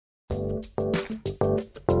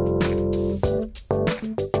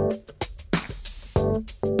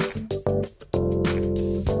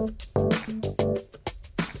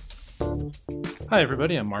Hi,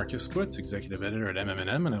 everybody. I'm Marc Iskowitz, Executive Editor at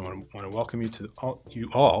MM&M, and I want to welcome you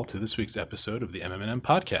all to this week's episode of the MM&M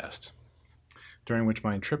podcast, during which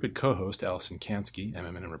my intrepid co-host, Alison, Kanski,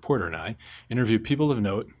 MM&M reporter, and I interview people of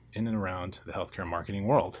note in and around the healthcare marketing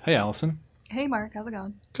world. Hey, Alison. Hey, Marc. How's it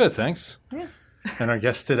going? Good, thanks. Yeah. And our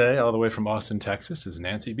guest today, all the way from Austin, Texas, is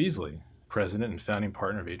Nancy Beesley, President and founding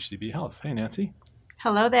partner of HCB Health. Hey, Nancy.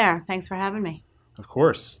 Hello there. Thanks for having me. Of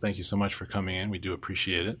course. Thank you so much for coming in. We do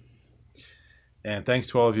appreciate it. And thanks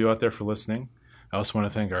to all of you out there for listening. I also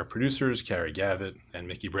want to thank our producers, Carrie Gavitt and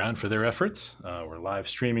Mickey Brown, for their efforts. We're live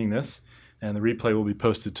streaming this, and the replay will be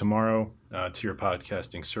posted tomorrow to your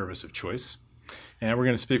podcasting service of choice. And we're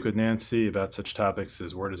going to speak with Nancy about such topics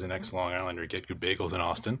as where does an ex-Long Islander get good bagels in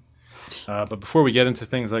Austin. But before we get into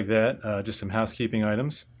things like that, just some housekeeping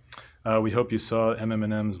items. We hope you saw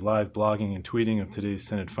MM&M's live blogging and tweeting of today's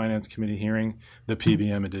Senate Finance Committee hearing, the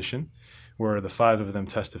PBM edition, where the 5 of them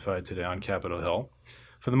testified today on Capitol Hill.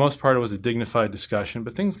 For the most part, it was a dignified discussion,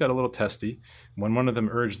 but things got a little testy when one of them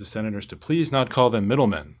urged the senators to please not call them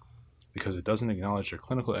middlemen, because it doesn't acknowledge their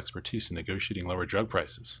clinical expertise in negotiating lower drug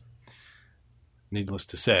prices. Needless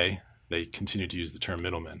to say, they continue to use the term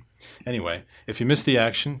middlemen. Anyway, if you missed the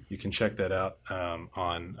action, you can check that out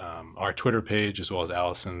on our Twitter page, as well as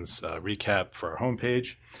Alison's recap for our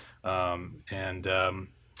homepage.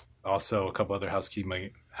 Also a couple other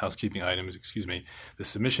housekeeping items. The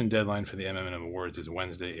submission deadline for the MM&M Awards is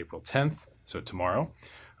Wednesday, April 10th, so tomorrow.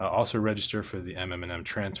 Also register for the MM&M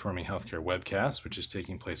Transforming Healthcare webcast, which is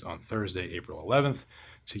taking place on Thursday, April 11th,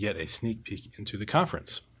 to get a sneak peek into the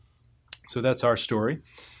conference. So that's our story.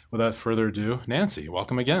 Without further ado, Nancy,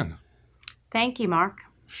 welcome again. Thank you, Marc.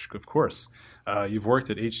 Of course. You've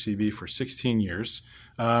worked at HCB for 16 years.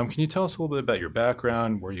 Can you tell us a little bit about your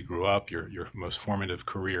background, where you grew up, your most formative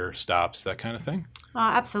career stops, that kind of thing?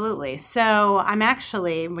 Absolutely. So I'm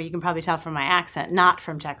actually, well, you can probably tell from my accent, not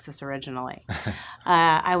from Texas originally.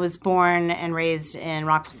 I was born and raised in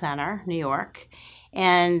Rockville Center, New York,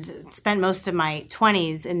 and spent most of my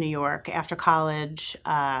 20s in New York. After college,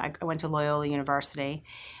 I went to Loyola University.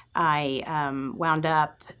 I wound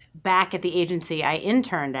up back at the agency I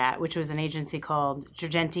interned at, which was an agency called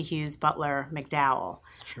Girgenti Hughes Butler McDowell.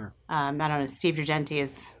 Sure. I don't know, Steve Girgenti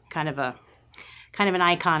is kind of an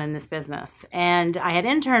icon in this business. And I had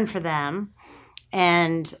interned for them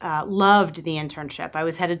and loved the internship. I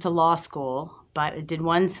was headed to law school, but I did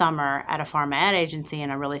one summer at a pharma ad agency,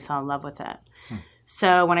 and I really fell in love with it.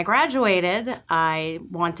 So when I graduated, I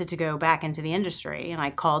wanted to go back into the industry, and I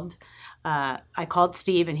called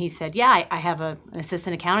Steve, and he said, yeah, I have an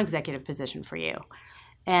assistant account executive position for you.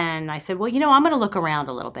 And I said, well, I'm going to look around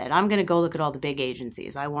a little bit. I'm going to go look at all the big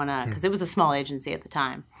agencies. I want to, because it was a small agency at the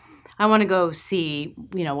time. I want to go see,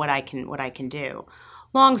 what I can do.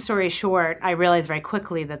 Long story short, I realized very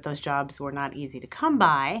quickly that those jobs were not easy to come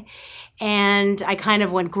by. And I kind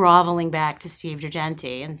of went groveling back to Steve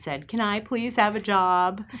Girgenti and said, can I please have a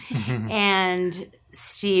job? And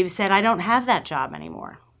Steve said, I don't have that job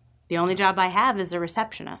anymore. The only job I have is a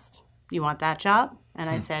receptionist. You want that job? And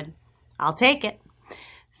I said, I'll take it.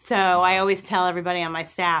 So I always tell everybody on my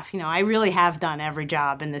staff, I really have done every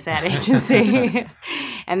job in this ad agency.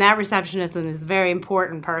 And that receptionist is a very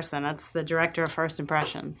important person. That's the director of first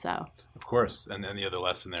impression. So, of course. And then the other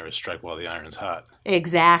lesson there is strike while the iron's hot.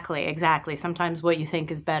 Exactly. Sometimes what you think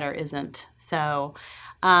is better isn't. So,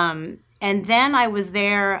 and then I was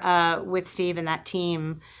there with Steve and that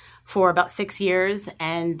team for about 6 years.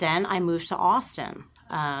 And then I moved to Austin,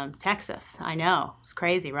 Texas. I know. It's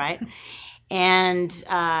crazy, right? And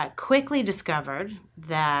quickly discovered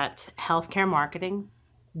that healthcare marketing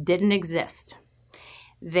didn't exist.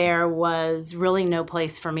 There was really no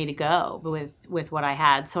place for me to go with what I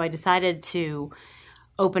had. So I decided to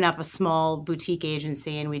open up a small boutique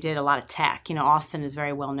agency, and we did a lot of tech. Austin is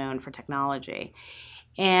very well known for technology.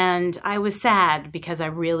 And I was sad because I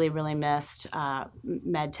really, really missed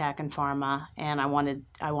med tech and pharma, and I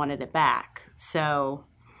wanted it back. So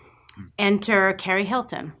enter Kerry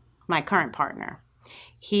Hilton, my current partner.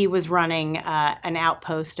 He was running an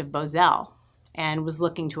outpost of Bozell and was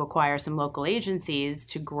looking to acquire some local agencies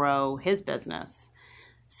to grow his business.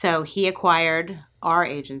 So he acquired our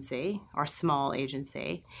agency, our small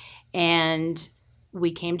agency, and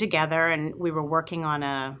we came together and we were working on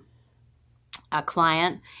a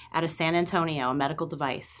client out of San Antonio, a medical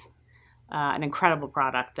device, an incredible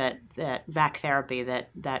product that VAC therapy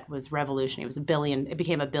that was revolutionary. It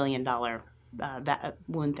became $1 billion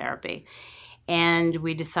wound therapy. And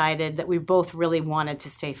we decided that we both really wanted to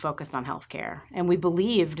stay focused on healthcare. And we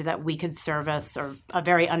believed that we could service a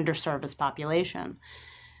very underserviced population.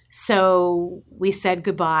 So we said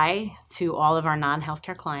goodbye to all of our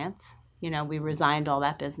non-healthcare clients. we resigned all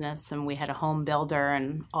that business, and we had a home builder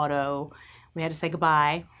and auto. We had to say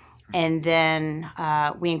goodbye. And then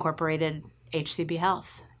we incorporated HCB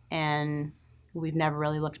Health, and we've never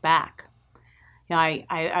really looked back.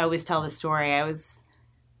 I always tell this story. I was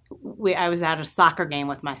at a soccer game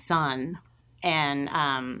with my son,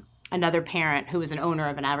 and another parent who was an owner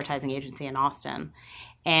of an advertising agency in Austin.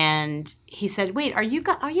 And he said, "Wait, are you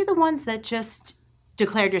the ones that just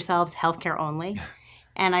declared yourselves healthcare only?"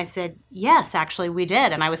 And I said, "Yes, actually, we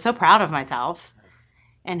did." And I was so proud of myself.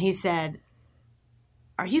 And he said,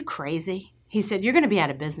 "Are you crazy?" He said, "You're going to be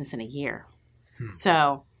out of business in a year."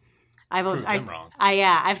 So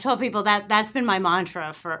I've told people that's been my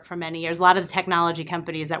mantra for many years. A lot of the technology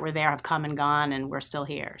companies that were there have come and gone, and we're still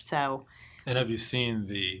here. So, and have you seen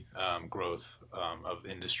the growth of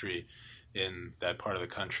industry in that part of the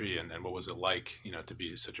country, and what was it like, to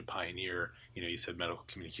be such a pioneer? You said medical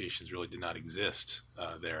communications really did not exist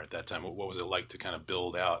there at that time. What was it like to kind of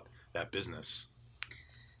build out that business?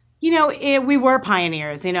 We were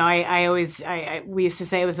pioneers. We used to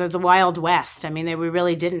say it was the Wild West. I mean, we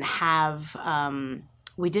really didn't have,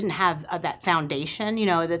 that foundation.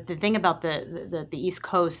 The thing about the East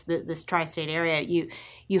Coast, this tri-state area,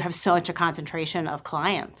 you have such a concentration of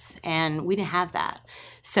clients, and we didn't have that.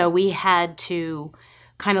 So we had to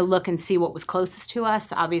kind of look and see what was closest to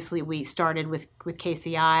us. Obviously, we started with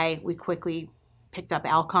KCI. We quickly picked up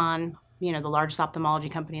Alcon, the largest ophthalmology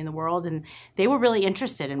company in the world, and they were really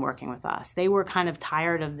interested in working with us. They were kind of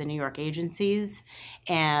tired of the New York agencies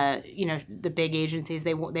and, the big agencies.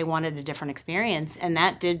 They wanted a different experience, and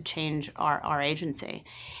that did change our agency.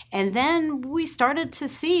 And then we started to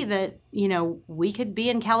see that, we could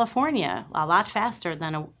be in California a lot faster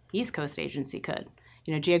than an East Coast agency could.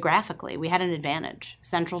 Geographically, we had an advantage.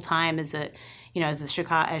 Central Time as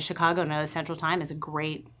Chicago knows, Central Time is a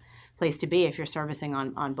great place to be if you're servicing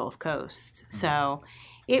on both coasts. So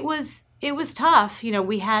it was tough.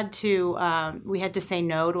 We had to say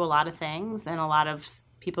no to a lot of things, and a lot of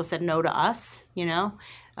people said no to us.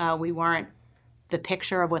 We weren't the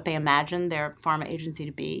picture of what they imagined their pharma agency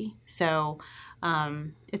to be. So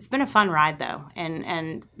it's been a fun ride, though,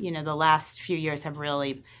 and the last few years have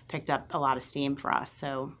really picked up a lot of steam for us.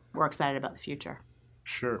 So we're excited about the future.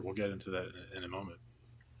 Sure, we'll get into that in a moment.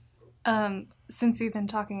 Since you've been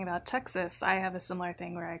talking about Texas, I have a similar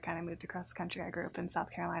thing where I kind of moved across the country. I grew up in South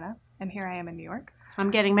Carolina, and here I am in New York. I'm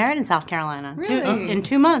getting married in South Carolina. Really? In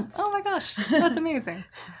 2 months. Oh my gosh, that's amazing.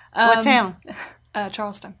 What town?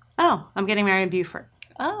 Charleston. Oh, I'm getting married in Beaufort.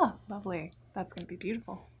 Oh, lovely. That's going to be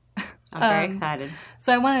beautiful. I'm very excited.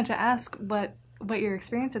 So I wanted to ask what your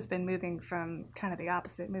experience has been moving from kind of the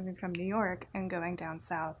opposite, moving from New York and going down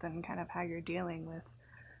south, and kind of how you're dealing with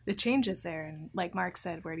the changes there. And like Marc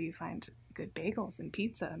said, where do you find good bagels and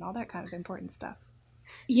pizza and all that kind of important stuff?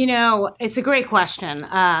 It's a great question.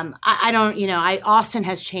 Austin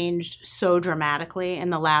has changed so dramatically in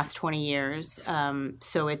the last 20 years.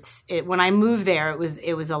 So when I moved there,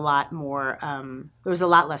 it was a lot more, there was a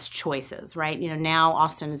lot less choices, right? Now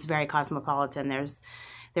Austin is very cosmopolitan. There's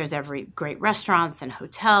every great restaurants and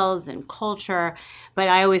hotels and culture. But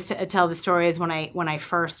I always tell the story is when I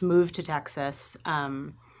first moved to Texas,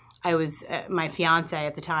 I was my fiance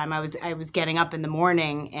at the time. I was getting up in the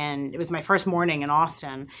morning, and it was my first morning in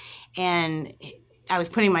Austin, and I was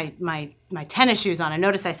putting my tennis shoes on. I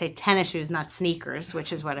notice I say tennis shoes, not sneakers,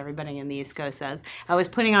 which is what everybody in the East Coast says. I was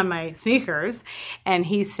putting on my sneakers, and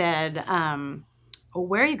he said, "Well,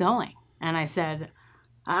 where are you going?" And I said,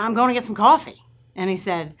 "I'm going to get some coffee." And he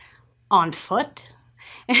said, "On foot?"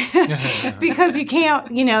 Because you can't,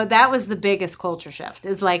 that was the biggest culture shift,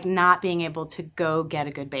 is like not being able to go get a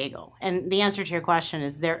good bagel. And the answer to your question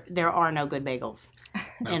is there are no good bagels,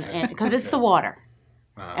 because it's the water,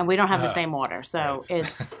 and we don't have the same water. So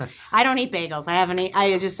right. I don't eat bagels.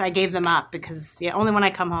 I gave them up because only when I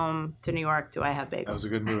come home to New York do I have bagels. That was a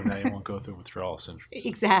good move. Now you won't go through withdrawal syndrome.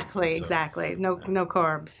 Exactly. No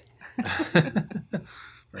carbs.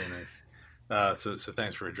 Very nice. So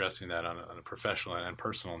thanks for addressing that on a professional and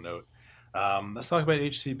personal note. Let's talk about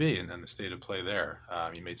HCB and the state of play there.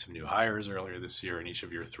 You made some new hires earlier this year in each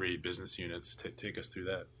of your 3 business units. Take us through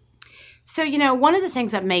that. So, one of the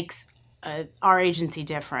things that makes our agency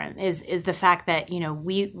different is the fact that,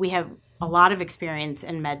 we have a lot of experience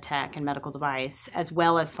in med tech and medical device, as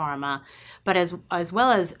well as pharma, but as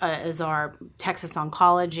well as our Texas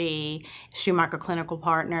Oncology, Schumacher Clinical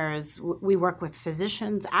Partners. We work with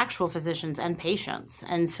physicians, actual physicians, and patients.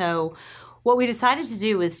 And so what we decided to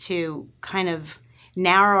do is to kind of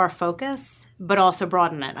narrow our focus, but also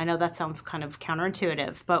broaden it. I know that sounds kind of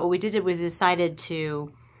counterintuitive, but what we did was decided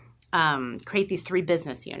to create these 3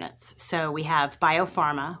 business units. So we have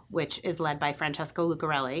biopharma, which is led by Francesco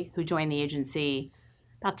Lucarelli, who joined the agency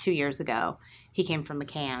about 2 years ago. He came from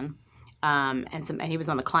McCann, and he was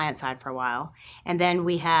on the client side for a while. And then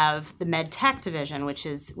we have the med tech division, which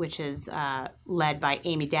is led by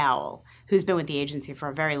Amy Dowell, who's been with the agency for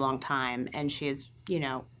a very long time, and she is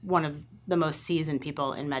one of the most seasoned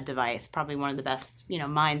people in med device, probably one of the best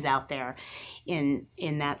minds out there in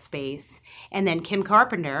that space. And then Kim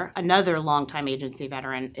Carpenter, another longtime agency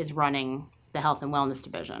veteran, is running the health and wellness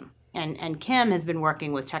division. And Kim has been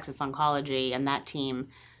working with Texas Oncology and that team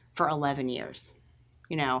for 11 years.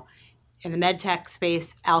 In the med tech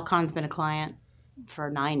space, Alcon's been a client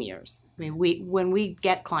for 9 years. I mean, when we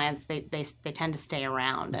get clients, they tend to stay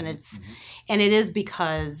around, and it is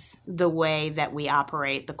because the way that we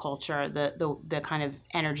operate, the culture, the kind of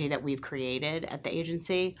energy that we've created at the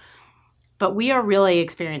agency. But we are really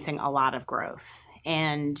experiencing a lot of growth,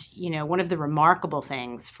 and one of the remarkable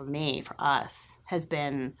things for us, has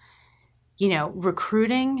been,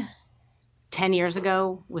 recruiting 10 years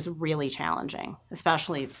ago was really challenging,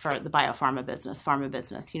 especially for the pharma business,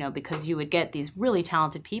 because you would get these really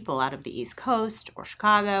talented people out of the East Coast or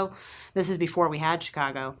Chicago. This is before we had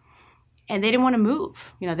Chicago. And they didn't want to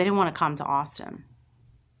move. They didn't want to come to Austin.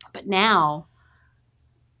 But now,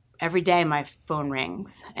 every day my phone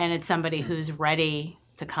rings, and it's somebody who's ready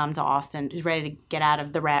to come to Austin, who's ready to get out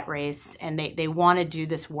of the rat race, and they want to do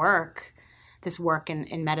this work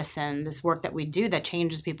in medicine, this work that we do that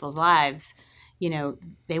changes people's lives.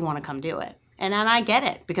 They want to come do it. And I get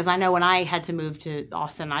it, because I know when I had to move to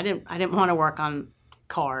Austin, I didn't want to work on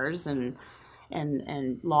cars and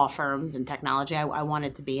law firms and technology. I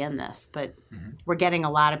wanted to be in this, but we're getting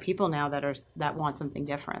a lot of people now that want something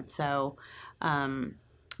different. So the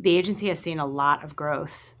agency has seen a lot of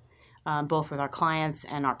growth, both with our clients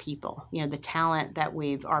and our people. The talent that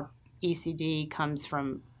our ECD comes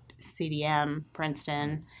from CDM,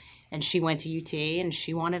 Princeton, and she went to UT, and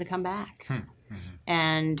she wanted to come back.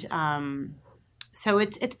 And so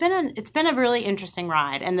it's been a really interesting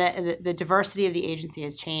ride, and the diversity of the agency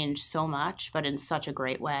has changed so much, but in such a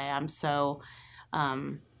great way. I'm so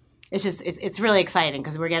it's really exciting,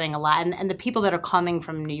 because we're getting a lot, and the people that are coming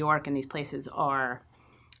from New York and these places are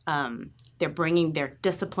they're bringing their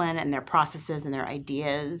discipline and their processes and their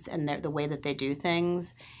ideas and the way that they do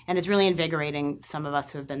things. And it's really invigorating some of us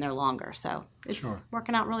who have been there longer. So it's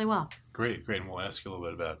working out really well. Great. And we'll ask you a little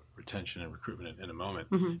bit about retention and recruitment in a moment.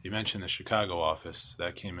 You mentioned the Chicago office.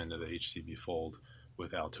 That came into the HCB fold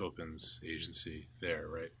with Al Topin's agency there,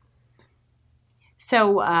 right?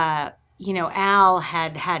 So, Al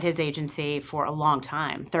had his agency for a long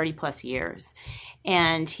time, 30 plus years,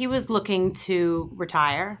 and he was looking to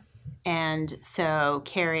retire. And so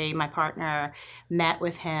Carrie, my partner, met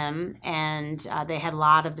with him, and they had a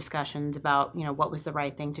lot of discussions about, what was the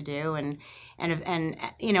right thing to do. And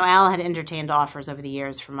Al had entertained offers over the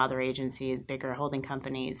years from other agencies, bigger holding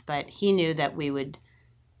companies, but he knew that we would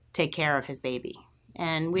take care of his baby.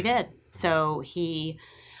 And we did. So he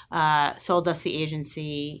sold us the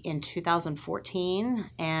agency in 2014,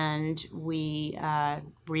 and we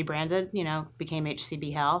rebranded, became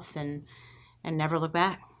HCB Health, and never looked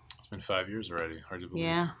back. It's been 5 years already. Hard to believe.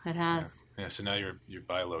 Yeah, it has. Yeah. So now you're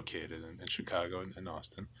bilocated in Chicago and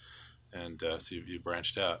Austin, and so you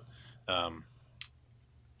branched out.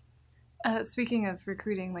 Speaking of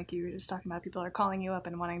recruiting, like you were just talking about, people are calling you up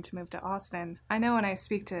and wanting to move to Austin. I know when I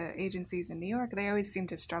speak to agencies in New York, they always seem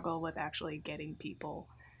to struggle with actually getting people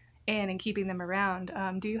in and keeping them around.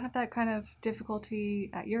 Do you have that kind of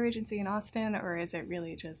difficulty at your agency in Austin, or is it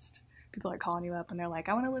really just people are calling you up and they're like,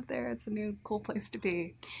 I want to live there, it's a new cool place to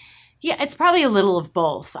be? Yeah, it's probably a little of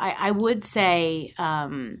both. I would say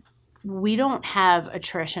we don't have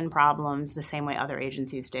attrition problems the same way other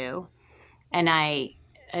agencies do. And I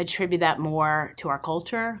attribute that more to our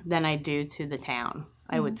culture than I do to the town,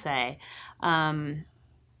 I would say.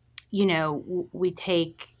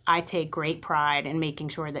 I take great pride in making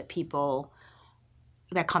sure that people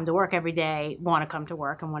that come to work every day want to come to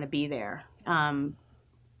work and want to be there.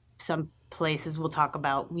 Some places will talk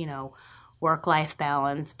about, work-life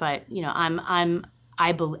balance, but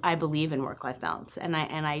I believe in work-life balance, and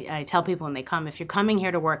I tell people when they come, if you're coming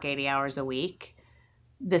here to work 80 hours a week,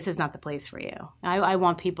 this is not the place for you. I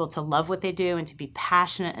want people to love what they do and to be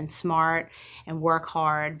passionate and smart and work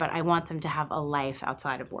hard, but I want them to have a life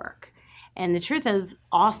outside of work. And the truth is,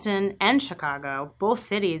 Austin and Chicago, both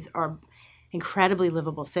cities, are incredibly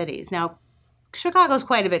livable cities. Now, Chicago's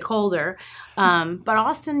quite a bit colder, but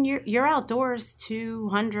Austin, you're outdoors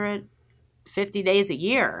 250 50 days a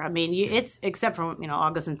year. I mean, it's except for,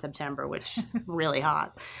 August and September, which is really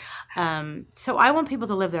hot. So I want people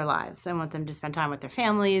to live their lives. I want them to spend time with their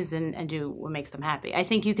families and do what makes them happy. I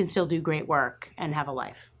think you can still do great work and have a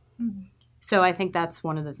life. Mm-hmm. So I think that's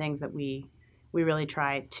one of the things that we really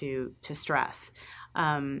try to stress.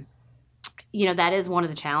 That is one of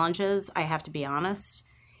the challenges. I have to be honest.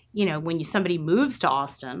 When somebody moves to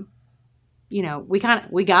Austin, we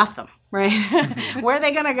got them, right? Where are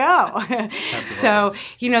they going to go? So,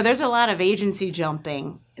 there's a lot of agency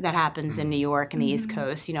jumping that happens in New York and the East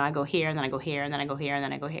Coast. I go here and then I go here and then I go here and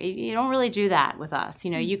then I go here. You don't really do that with us.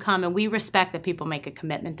 You come and we respect that people make a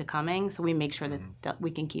commitment to coming. So we make sure that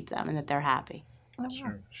we can keep them and that they're happy.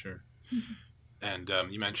 Sure. Mm-hmm. And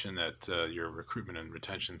you mentioned that your recruitment and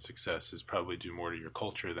retention success is probably due more to your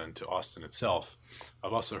culture than to Austin itself.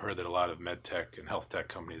 I've also heard that a lot of med tech and health tech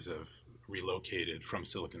companies have relocated from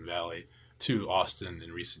Silicon Valley to Austin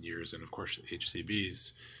in recent years. And of course,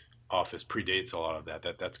 HCB's office predates a lot of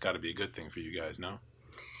that. That's got to be a good thing for you guys, no?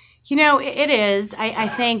 It is. I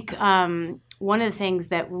think one of the things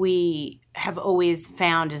that we have always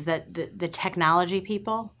found is that the technology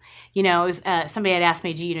people, somebody had asked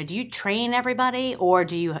me, do you train everybody or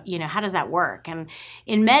do you, how does that work? And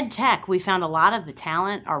in med tech, we found a lot of the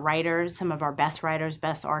talent, our writers, some of our best writers,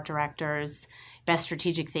 best art directors, best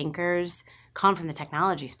strategic thinkers come from the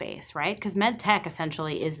technology space, right? Because med tech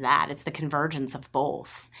essentially is that. It's the convergence of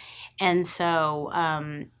both. And so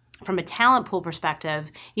from a talent pool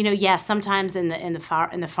perspective, yes, sometimes in the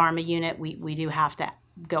pharma unit, we do have to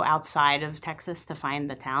go outside of Texas to find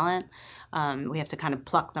the talent. We have to kind of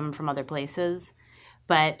pluck them from other places.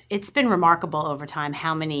 But it's been remarkable over time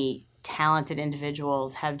how many talented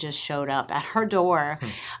individuals have just showed up at her door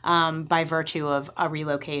by virtue of a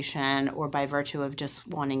relocation or by virtue of just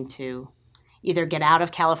wanting to either get out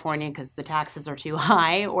of California because the taxes are too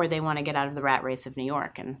high or they want to get out of the rat race of New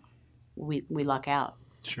York, and we luck out.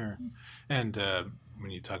 Sure. And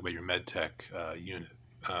when you talk about your med tech unit,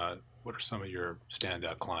 what are some of your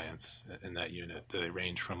standout clients in that unit? Do they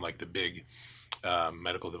range from like the big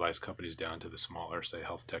medical device companies down to the smaller, say,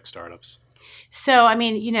 health tech startups? So, I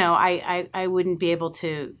mean, I wouldn't be able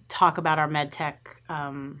to talk about our med tech,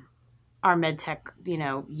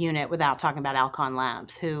 unit without talking about Alcon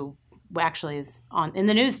Labs, who actually is in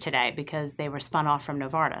the news today because they were spun off from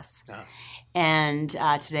Novartis. Oh. And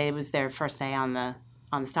today was their first day on the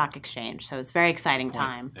stock exchange. So it's a very exciting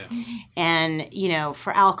time. Yeah. And,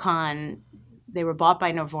 for Alcon, they were bought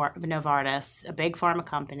by Novartis, a big pharma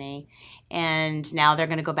company, and now they're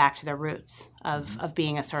going to go back to their roots of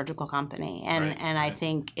being a surgical company. And I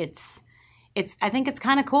think it's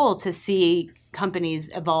kind of cool to see companies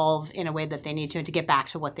evolve in a way that they need to and to get back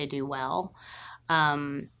to what they do well.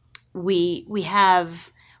 We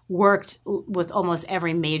have worked with almost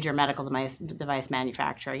every major medical device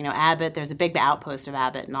manufacturer. Abbott, there's a big outpost of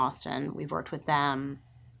Abbott in Austin. We've worked with them.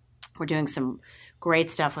 We're doing some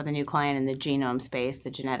great stuff with a new client in the genome space,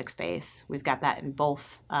 the genetic space. We've got that in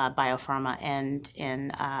both biopharma and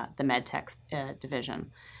in the med tech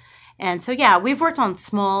division. And so, yeah, we've worked on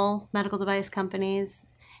small medical device companies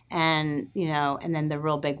and then the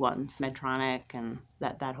real big ones, Medtronic and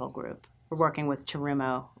that whole group. We're working with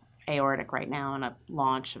Terumo Aortic right now on a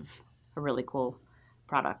launch of a really cool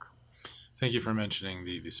product. Thank you for mentioning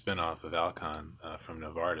the spinoff of Alcon from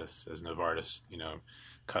Novartis, as Novartis,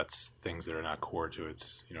 cuts things that are not core to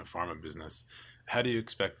its, pharma business. How do you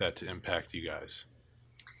expect that to impact you guys?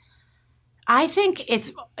 I think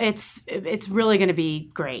it's really going to be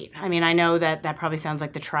great. I mean, I know that probably sounds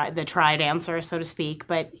like the tried answer, so to speak,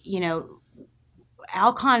 but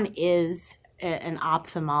Alcon is an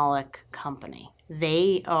ophthalmic company.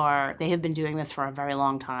 They have been doing this for a very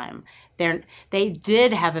long time. They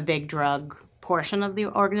did have a big drug portion of the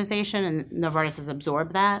organization, and Novartis has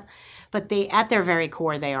absorbed that. But at their very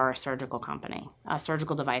core, they are a surgical company, a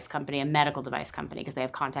surgical device company, a medical device company, because they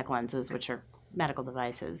have contact lenses, which are medical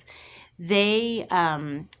devices. They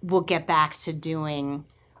will get back to doing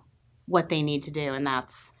what they need to do, and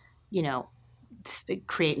that's,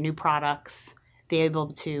 create new products, be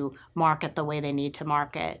able to market the way they need to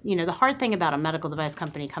market. The hard thing about a medical device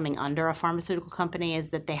company coming under a pharmaceutical company is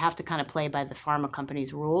that they have to kind of play by the pharma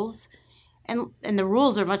company's rules. And the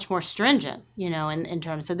rules are much more stringent, in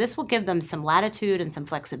terms. So this will give them some latitude and some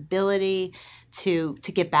flexibility to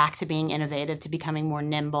get back to being innovative, to becoming more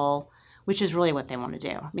nimble, which is really what they want to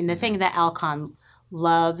do. I mean, the thing that Alcon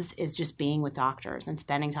loves is just being with doctors and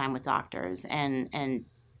spending time with doctors and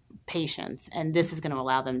patients. And this is going to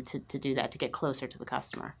allow them to do that, to get closer to the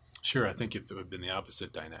customer. Sure. I think if it would have been the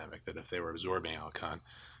opposite dynamic, that if they were absorbing Alcon,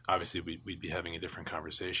 obviously we'd be having a different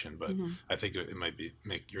conversation. But I think it might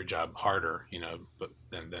make your job harder, but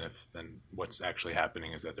than what's actually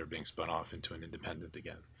happening is that they're being spun off into an independent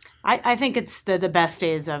again. I think it's the best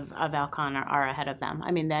days of Alcon are ahead of them.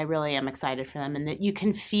 I mean, I really am excited for them, and that you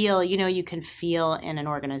can feel in an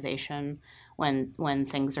organization when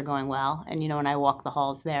things are going well. And when I walk the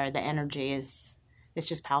halls there, the energy is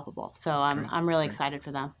just palpable. So I'm really excited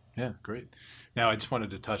for them. Yeah, great. Now, I just wanted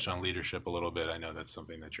to touch on leadership a little bit. I know that's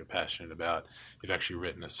something that you're passionate about. You've actually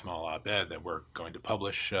written a small op-ed that we're going to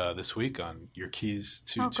publish this week on your keys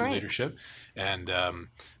to leadership. And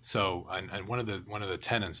so one of the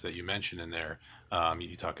tenets that you mentioned in there,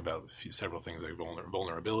 you talk about several things like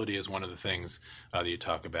vulnerability is one of the things that you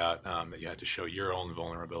talk about, that you had to show your own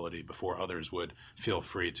vulnerability before others would feel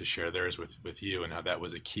free to share theirs with you, and how that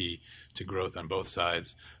was a key to growth on both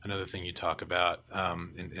sides. Another thing you talk about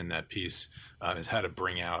in that piece is how to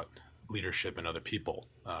bring out leadership in other people,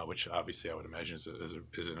 which obviously I would imagine is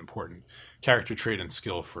an important character trait and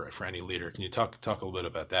skill for any leader. Can you talk a little bit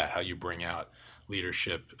about that, how you bring out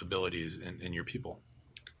leadership abilities in your people?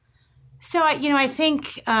 So, I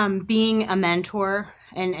think being a mentor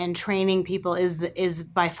and training people is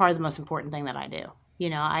by far the most important thing that I do.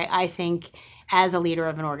 I think as a leader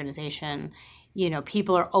of an organization,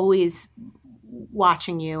 people are always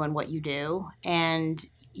watching you and what you do, and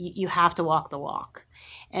you have to walk the walk.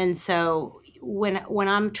 And so when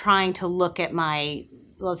I'm trying to look at my,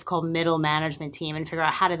 let's call middle management team and figure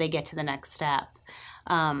out how do they get to the next step,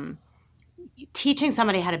 teaching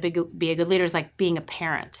somebody how to be a good leader is like being a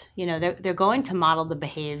parent. They're going to model the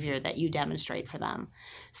behavior that you demonstrate for them.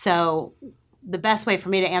 So the best way for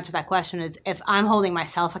me to answer that question is if I'm holding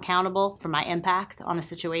myself accountable for my impact on a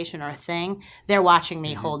situation or a thing, they're watching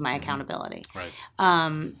me hold my accountability. Right.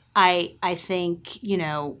 I think,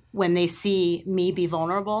 when they see me be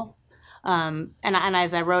vulnerable, and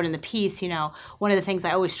as I wrote in the piece, one of the things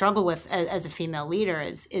I always struggle with as a female leader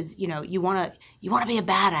is you want to be a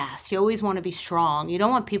badass. You always want to be strong. You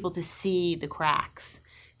don't want people to see the cracks,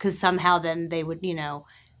 because somehow then they would know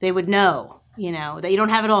that you don't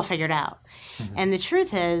have it all figured out. Mm-hmm. And the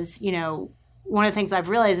truth is, one of the things I've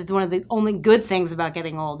realized is one of the only good things about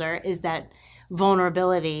getting older is that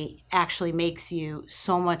vulnerability actually makes you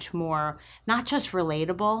so much more, not just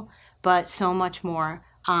relatable, but so much more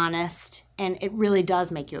honest, and it really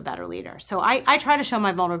does make you a better leader. So I try to show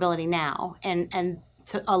my vulnerability now and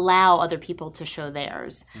to allow other people to show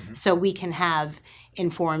theirs, so we can have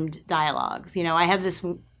informed dialogues. I have this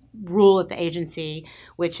rule at the agency,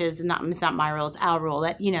 which is it's not my rule, it's our rule,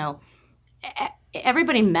 that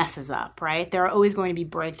everybody messes up, right? There are always going to be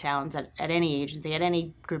breakdowns at any agency, at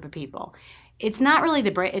any group of people. It's not really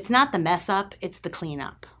it's not the mess up, it's the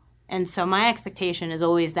cleanup. And so my expectation is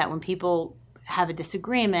always that when people have a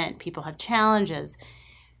disagreement, people have challenges,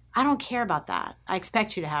 I don't care about that. I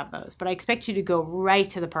expect you to have those, but I expect you to go right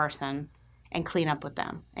to the person and clean up with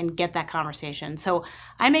them and get that conversation. So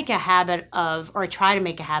I make a habit of, or I try to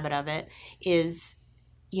make a habit of it, is,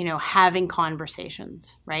 having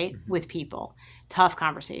conversations, right, with people, tough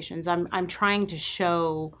conversations. I'm trying to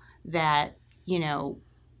show that,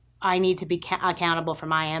 I need to be accountable for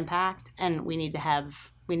my impact, and we need to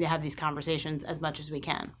have these conversations as much as we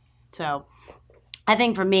can. So I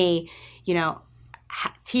think for me,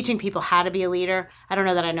 teaching people how to be a leader, I don't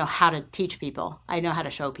know that I know how to teach people. I know how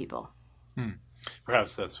to show people.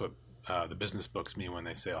 Perhaps that's what the business books mean when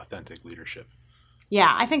they say authentic leadership.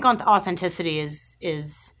 Yeah, I think authenticity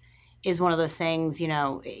is one of those things,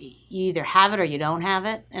 you either have it or you don't have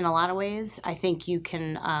it in a lot of ways. I think you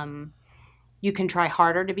can try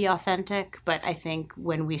harder to be authentic, but I think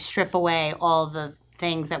when we strip away all the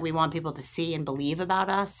things that we want people to see and believe about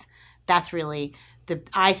us, that's really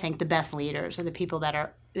I think the best leaders are the people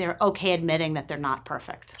that they're okay admitting that they're not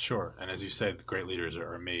perfect. Sure. And as you said, great leaders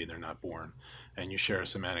are made, they're not born. And you share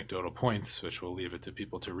some anecdotal points, which we'll leave it to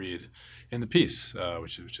people to read in the piece,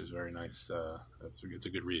 which is very nice. It's a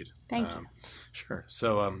good read. Thank you. Sure.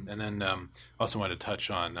 So, and then also want to touch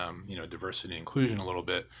on, diversity and inclusion a little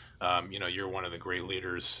bit. You're one of the great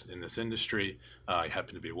leaders in this industry. You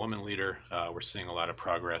happen to be a woman leader. We're seeing a lot of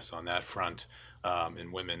progress on that front,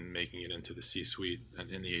 in women making it into the C-suite and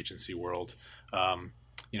in the agency world.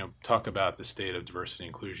 Talk about the state of diversity and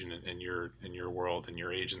inclusion in your world, in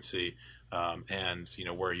your agency, and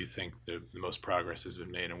where you think the most progress has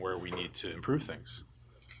been made and where we need to improve things.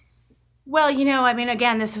 Well, I mean,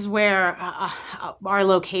 again, this is where our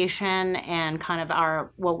location and kind of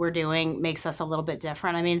what we're doing makes us a little bit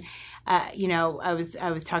different. I mean, I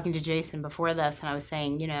was talking to Jason before this, and I was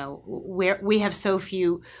saying, we have so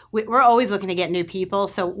few. We're always looking to get new people,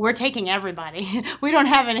 so we're taking everybody. We don't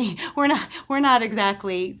have any. We're not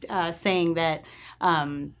exactly saying that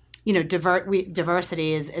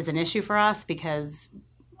diversity is an issue for us, because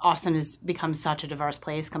Austin has become such a diverse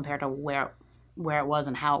place compared to where it was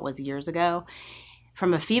and how it was years ago.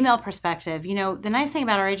 From a female perspective, the nice thing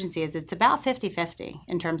about our agency is it's about 50-50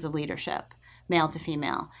 in terms of leadership, male to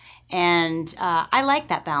female. And I like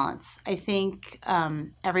that balance. I think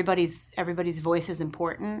everybody's voice is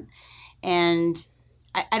important. And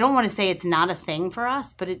I don't want to say it's not a thing for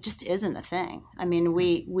us, but it just isn't a thing. I mean,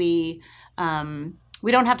 we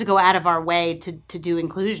don't have to go out of our way to do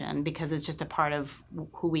inclusion, because it's just a part of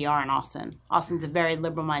who we are in Austin. Austin's a very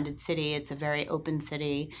liberal-minded city. It's a very open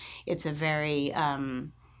city. It's a very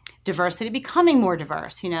diverse city, becoming more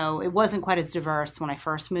diverse. It wasn't quite as diverse when I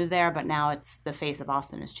first moved there, but now the face of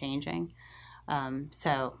Austin is changing.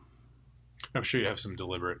 So I'm sure you have some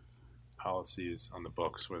deliberate policies on the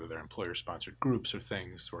books, whether they're employer-sponsored groups or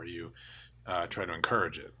things where you try to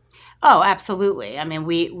encourage it. Oh, absolutely. I mean,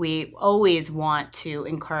 we always want to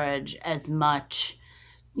encourage as much,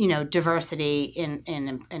 diversity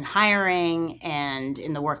in hiring and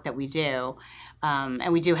in the work that we do.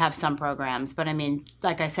 And we do have some programs, but I mean,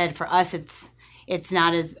 like I said, for us, it's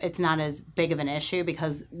not as big of an issue,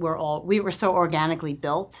 because we were so organically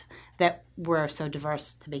built that we're so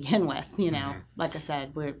diverse to begin with. Like I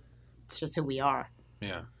said, it's just who we are.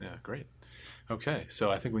 Yeah, great. Okay, so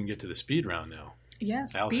I think we can get to the speed round now.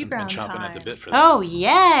 Yes, Alison's speed round been chomping time. at the bit for that. Oh,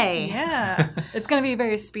 yay! Yeah, it's going to be a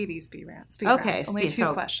very speedy speed round. Okay, only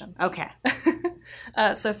two questions. Okay.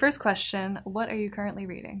 So first question, what are you currently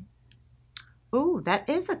reading? Ooh, that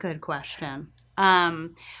is a good question.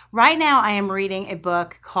 Right now I am reading a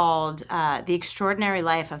book called The Extraordinary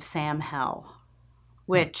Life of Sam Hell,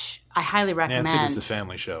 which I highly recommend. Nancy, this is a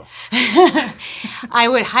family show. I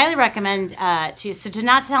would highly recommend to you. So, to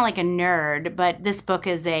not sound like a nerd, but this book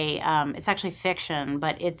is it's actually fiction,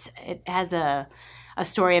 but it has a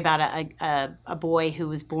story about a boy who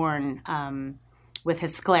was born with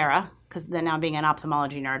his sclera, because then now being an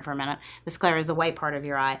ophthalmology nerd for a minute, the sclera is the white part of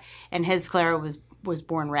your eye, and his sclera was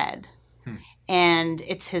born red. And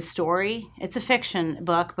it's his story. It's a fiction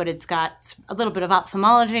book, but it's got a little bit of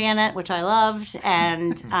ophthalmology in it, which I loved.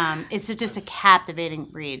 And it's just a captivating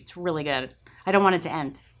read. It's really good. I don't want it to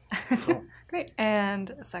end. Cool. Great.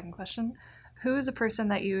 And second question, who is a person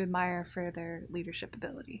that you admire for their leadership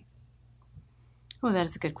ability? Oh, that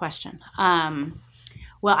is a good question.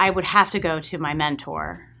 Well, I would have to go to my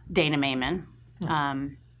mentor, Dana Maiman.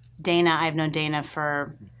 Dana, I've known Dana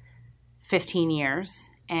for 15 years.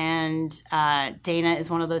 And Dana is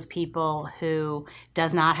one of those people who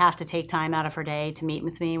does not have to take time out of her day to meet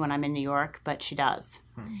with me when I'm in New York, but she does.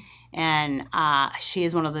 And she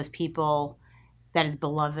is one of those people that is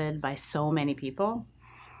beloved by so many people.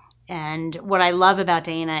 And what I love about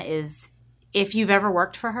Dana is, if you've ever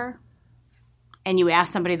worked for her and you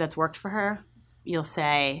ask somebody that's worked for her, you'll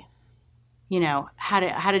say, how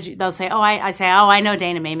did you, they'll say, I say, I know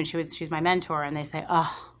Dana Maiman, she's my mentor. And they say,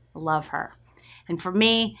 oh, I love her. And for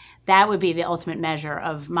me, that would be the ultimate measure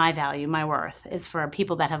of my value, my worth, is for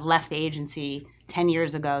people that have left the agency 10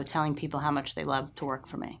 years ago telling people how much they love to work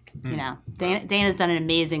for me. Dana's done an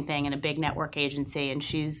amazing thing in a big network agency, and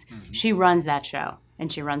she runs that show,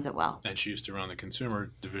 and she runs it well. And she used to run the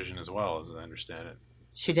consumer division as well, as I understand it.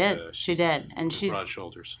 She did. And she's broad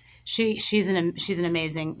shoulders. She's an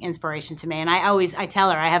amazing inspiration to me, and I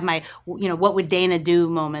tell her I have my what would Dana do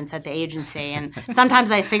moments at the agency, and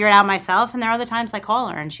sometimes I figure it out myself, and there are other times I call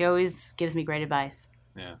her, and she always gives me great advice.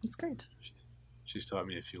 Yeah, that's great. She's taught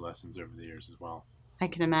me a few lessons over the years as well. I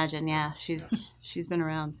can imagine. Yeah, she's been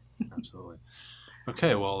around. Absolutely.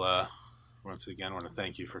 Okay, well, once again, I want to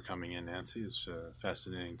thank you for coming in, Nancy. It's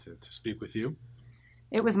fascinating to speak with you.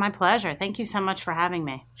 It was my pleasure. Thank you so much for having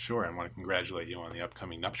me. Sure, and I want to congratulate you on the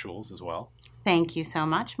upcoming nuptials as well. Thank you so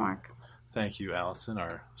much, Marc. Thank you, Alison,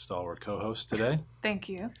 our stalwart co-host today. Thank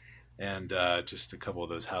you. And just a couple of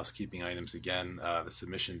those housekeeping items again. The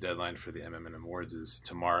submission deadline for the MM&M Awards is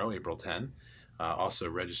tomorrow, April 10. Also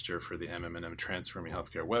register for the MM&M Transforming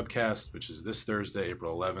Healthcare webcast, which is this Thursday,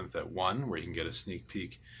 April 11th at 1, where you can get a sneak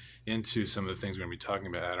peek into some of the things we're going to be talking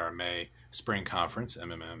about at our May spring conference,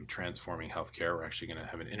 MM&M Transforming Healthcare. We're actually going to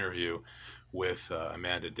have an interview with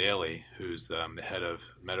Amanda Daly, who's the head of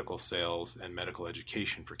medical sales and medical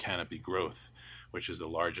education for Canopy Growth, which is the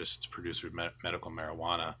largest producer of medical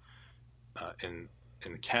marijuana in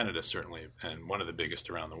in Canada certainly, and one of the biggest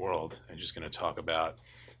around the world, and just going to talk about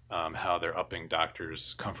how they're upping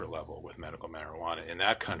doctors' comfort level with medical marijuana in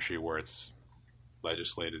that country where it's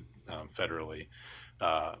legislated federally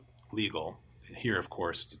legal. Here, of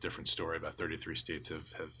course, it's a different story. About 33 states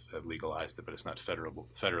have legalized it, but it's not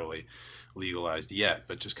federally legalized yet.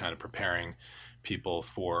 But just kind of preparing people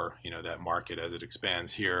for that market as it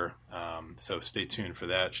expands here. So stay tuned for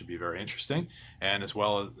that. It should be very interesting. And as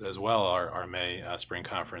well our May spring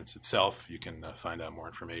conference itself. You can find out more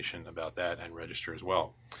information about that and register as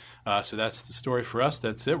well. So that's the story for us.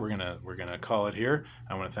 That's it. We're gonna call it here.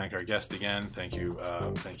 I want to thank our guest again. Thank you,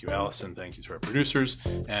 Alison. Thank you to our producers,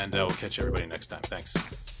 and we'll catch everybody next time. Thanks.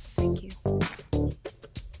 Thank you.